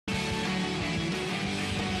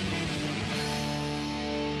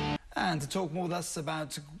And to talk more with us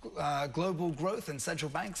about global growth and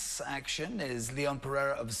central banks action is Leon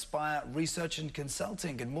Perera of Spire Research and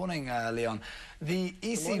Consulting. Good morning, Leon. The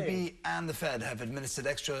ECB and the Fed have administered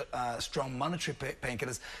extra strong monetary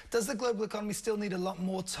painkillers. Does the global economy still need a lot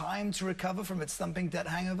more time to recover from its thumping debt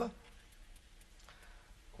hangover?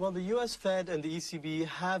 Well, the US Fed and the ECB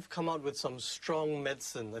have come out with some strong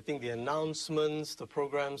medicine. I think the announcements, the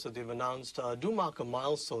programs that they've announced do mark a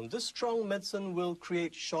milestone. This strong medicine will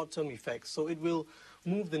create short-term effects, so it will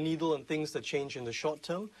move the needle on things that change in the short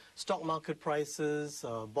term. Stock market prices,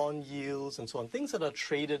 bond yields, and so on, things that are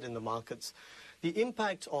traded in the markets. The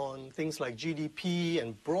impact on things like GDP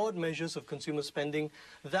and broad measures of consumer spending,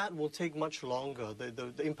 that will take much longer.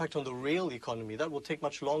 The impact on the real economy, that will take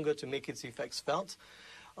much longer to make its effects felt.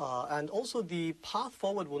 And also the path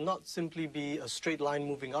forward will not simply be a straight line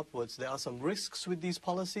moving upwards. There are some risks with these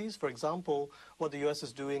policies. For example, what the US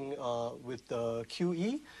is doing with the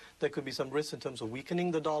QE, there could be some risks in terms of weakening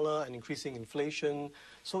the dollar and increasing inflation.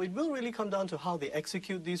 So it will really come down to how they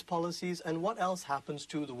execute these policies and what else happens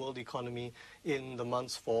to the world economy in the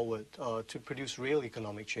months forward to produce real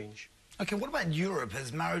economic change. Okay, what about Europe?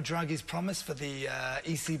 Has Mario Draghi's promise for the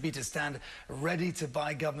ECB to stand ready to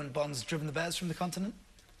buy government bonds driven the bears from the continent?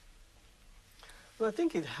 Well, I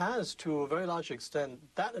think it has to a very large extent.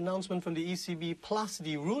 That announcement from the ECB plus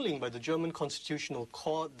the ruling by the German Constitutional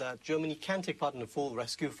Court that Germany can take part in the full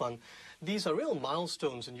rescue fund, these are real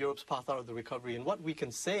milestones in Europe's path out of the recovery. And what we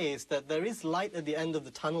can say is that there is light at the end of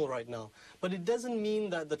the tunnel right now. But it doesn't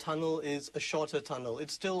mean that the tunnel is a shorter tunnel.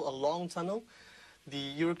 It's still a long tunnel. The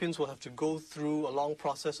Europeans will have to go through a long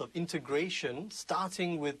process of integration,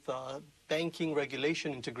 starting with banking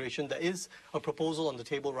regulation integration. There is a proposal on the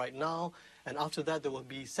table right now, and after that there will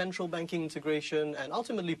be central banking integration and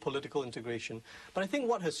ultimately political integration. But I think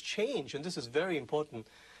what has changed, and this is very important,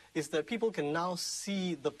 is that people can now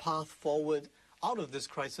see the path forward out of this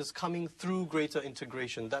crisis coming through greater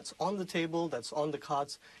integration. That's on the table, that's on the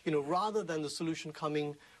cards, rather than the solution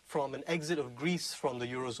coming from an exit of Greece from the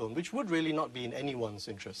Eurozone, which would really not be in anyone's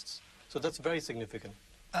interests. So that's very significant.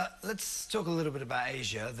 Let's talk a little bit about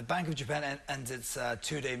Asia. The Bank of Japan ends its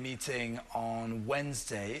two-day meeting on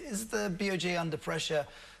Wednesday. Is the BOJ under pressure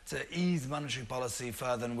to ease monetary policy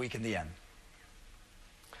further and weaken the yen?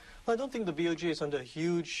 I don't think the BOJ is under a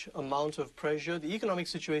huge amount of pressure. The economic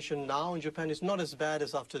situation now in Japan is not as bad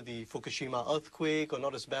as after the Fukushima earthquake or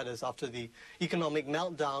not as bad as after the economic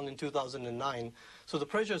meltdown in 2009. So the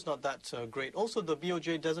pressure is not that great. Also, the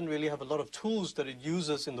BOJ doesn't really have a lot of tools that it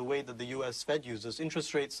uses in the way that the US Fed uses.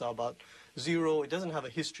 Interest rates are about zero. It doesn't have a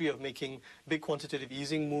history of making big quantitative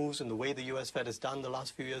easing moves in the way the US Fed has done the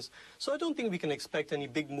last few years. So I don't think we can expect any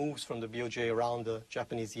big moves from the BOJ around the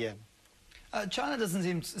Japanese yen. China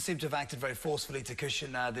doesn't seem to have acted very forcefully to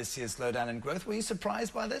cushion this year's slowdown in growth. Were you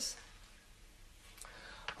surprised by this?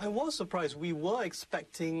 I was surprised. We were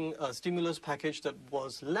expecting a stimulus package that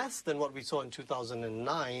was less than what we saw in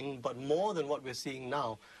 2009, but more than what we're seeing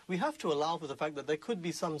now. We have to allow for the fact that there could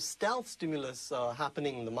be some stealth stimulus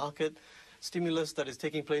happening in the market, stimulus that is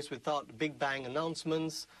taking place without big bang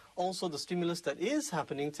announcements. Also, the stimulus that is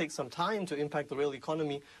happening takes some time to impact the real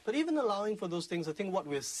economy. But even allowing for those things, I think what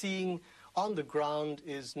we're seeing on the ground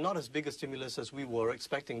is not as big a stimulus as we were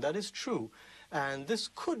expecting. That is true. And this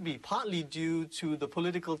could be partly due to the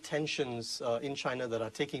political tensions in China that are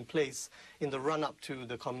taking place in the run-up to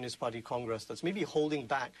the Communist Party Congress that's maybe holding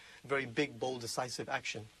back very big, bold, decisive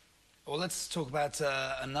action. Well, let's talk about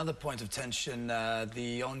another point of tension,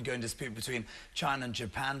 the ongoing dispute between China and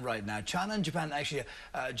Japan right now. China and Japan actually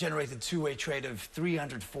generated two-way trade of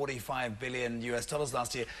 $345 billion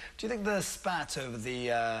last year. Do you think the spat over the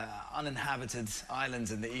uninhabited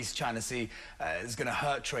islands in the East China Sea is going to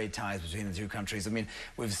hurt trade ties between the two countries? I mean,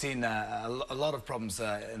 we've seen a lot of problems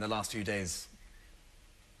in the last few days.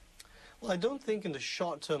 Well, I don't think in the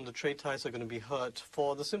short term the trade ties are going to be hurt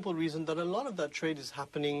for the simple reason that a lot of that trade is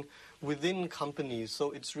happening within companies.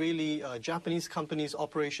 So it's really Japanese companies'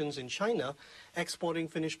 operations in China exporting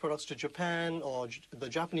finished products to Japan, or the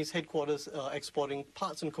Japanese headquarters exporting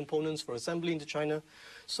parts and components for assembly into China.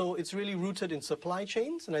 So it's really rooted in supply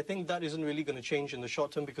chains, and I think that isn't really going to change in the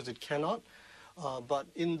short term because it cannot. But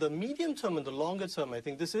in the medium term and the longer term, I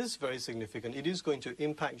think this is very significant. It is going to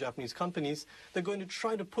impact Japanese companies. They're going to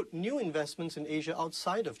try to put new investments in Asia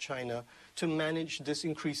outside of China to manage this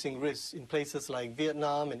increasing risk in places like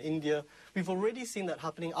Vietnam and India. We've already seen that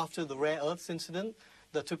happening after the rare earths incident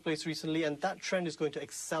that took place recently, and that trend is going to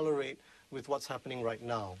accelerate with what's happening right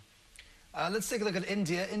now. Let's take a look at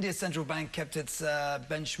India. India's central bank kept its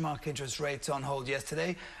benchmark interest rate on hold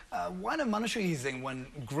yesterday. Why no monetary easing when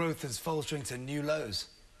growth is faltering to new lows?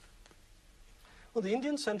 Well, the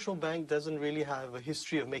Indian central bank doesn't really have a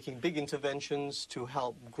history of making big interventions to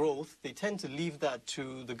help growth. They tend to leave that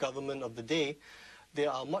to the government of the day. They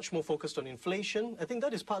are much more focused on inflation. I think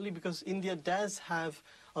that is partly because India does have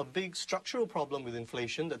a big structural problem with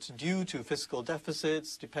inflation that's due to fiscal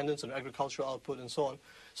deficits, dependence on agricultural output and so on.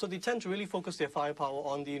 So they tend to really focus their firepower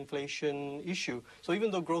on the inflation issue. So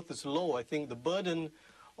even though growth is low, I think the burden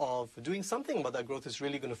of doing something about that growth is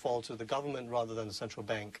really going to fall to the government rather than the central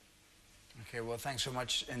bank. Okay, well, thanks so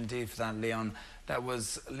much indeed for that, Leon. That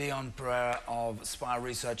was Leon Perera of Spire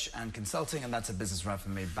Research and Consulting, and that's a business wrap for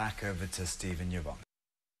me. Back over to Steve and Yvonne.